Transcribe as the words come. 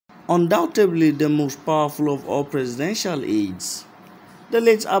Undoubtedly the most powerful of all presidential aides, the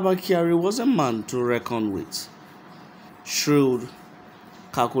late Abba Kyari was a man to reckon with. Shrewd,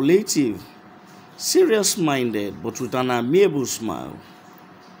 calculative, serious-minded, but with an amiable smile.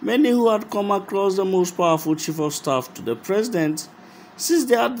 Many who had come across the most powerful chief of staff to the president since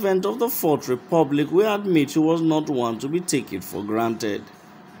the advent of the Fourth Republic will admit he was not one to be taken for granted.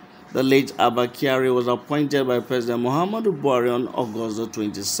 The late Abba Kyari was appointed by President Muhammadu Buhari on August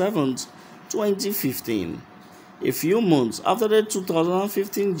 27, 2015, a few months after the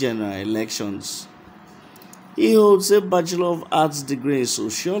 2015 general elections. He holds a Bachelor of Arts degree in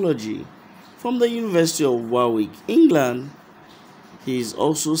Sociology from the University of Warwick, England. He is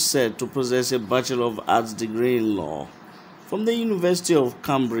also said to possess a Bachelor of Arts degree in Law from the University of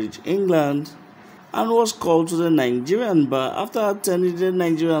Cambridge, England, and was called to the Nigerian bar after attending the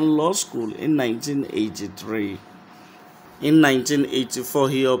Nigerian Law School in 1983. In 1984,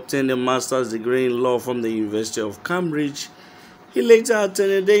 he obtained a master's degree in law from the University of Cambridge. He later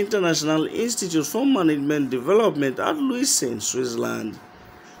attended the International Institute for Management Development at Lausanne, Switzerland,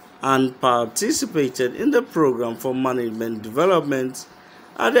 and participated in the program for management development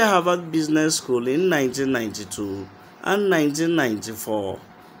at the Harvard Business School in 1992 and 1994.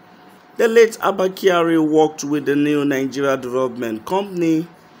 The late Abba Kyari worked with the New Nigeria Development Company,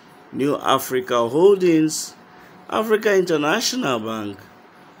 New Africa Holdings, Africa International Bank,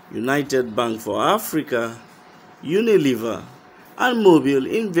 United Bank for Africa, Unilever, and Mobile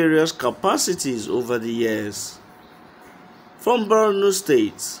in various capacities over the years. From Borno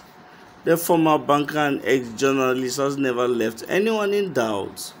State, the former banker and ex-journalist has never left anyone in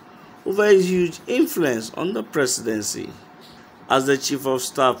doubt over his huge influence on the presidency. As the chief of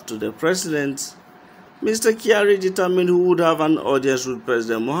staff to the president, Mr. Kyari determined who would have an audience with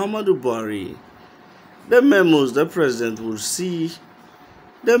President Muhammadu Buhari, the memos the president would see,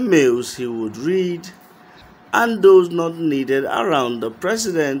 the mails he would read, and those not needed around the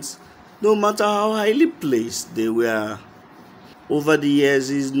president, no matter how highly placed they were. Over the years,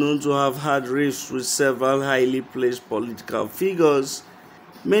 he is known to have had rifts with several highly placed political figures,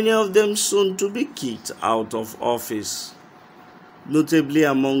 many of them soon to be kicked out of office. Notably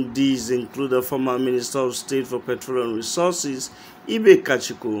among these include the former Minister of State for Petroleum Resources, Abba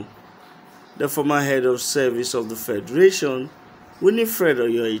Kyari, the former Head of Service of the Federation, Winifred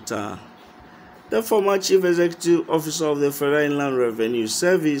Oyoita, the former Chief Executive Officer of the Federal Inland Revenue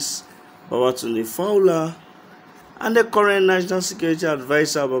Service, Babatunde Fowler, and the current National Security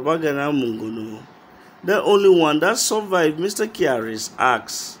Advisor, Babagana Mungono, the only one that survived Mr. Kyari's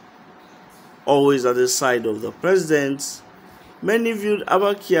acts. Always at the side of the president, many viewed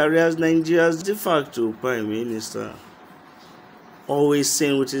Abba Kyari as Nigeria's de facto Prime Minister. Always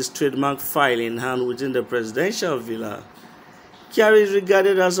seen with his trademark file in hand within the presidential villa, Kyari is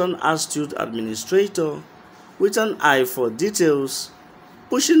regarded as an astute administrator with an eye for details,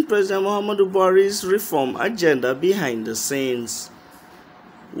 pushing President Muhammadu Buhari's reform agenda behind the scenes.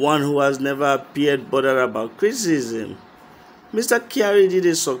 One who has never appeared bothered about criticism, Mr. Kyari did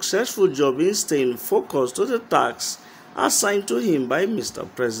a successful job in staying focused to the tasks assigned to him by Mr.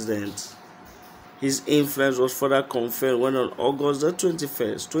 President. His influence was further confirmed when on August 21,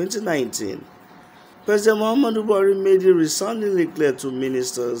 2019, President Muhammadu Buhari made it resoundingly clear to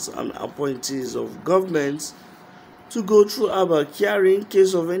ministers and appointees of government to go through Abba Kyari in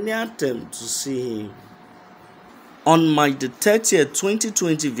case of any attempt to see him. On March 30,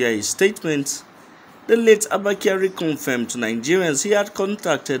 2020, via a statement, the late Abba Kyari confirmed to Nigerians he had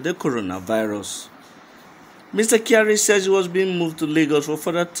contracted the coronavirus. Mr. Kyari says he was being moved to Lagos for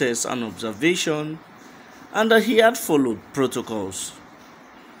further tests and observation, and that he had followed protocols.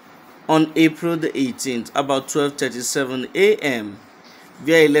 On April 18th, about 12:37 a.m.,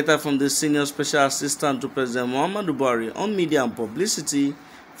 via a letter from the Senior Special Assistant to President Muhammadu Buhari on Media and Publicity,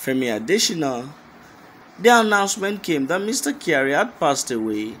 Femi Adesina, the announcement came that Mr. Kyari had passed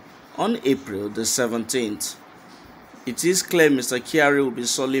away on April 17th. It is clear Mr. Kyari will be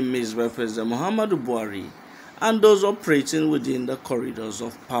sorely missed by President Muhammadu Buhari and those operating within the corridors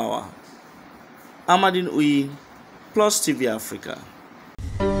of power. Amadine Uyi, Plus TV Africa.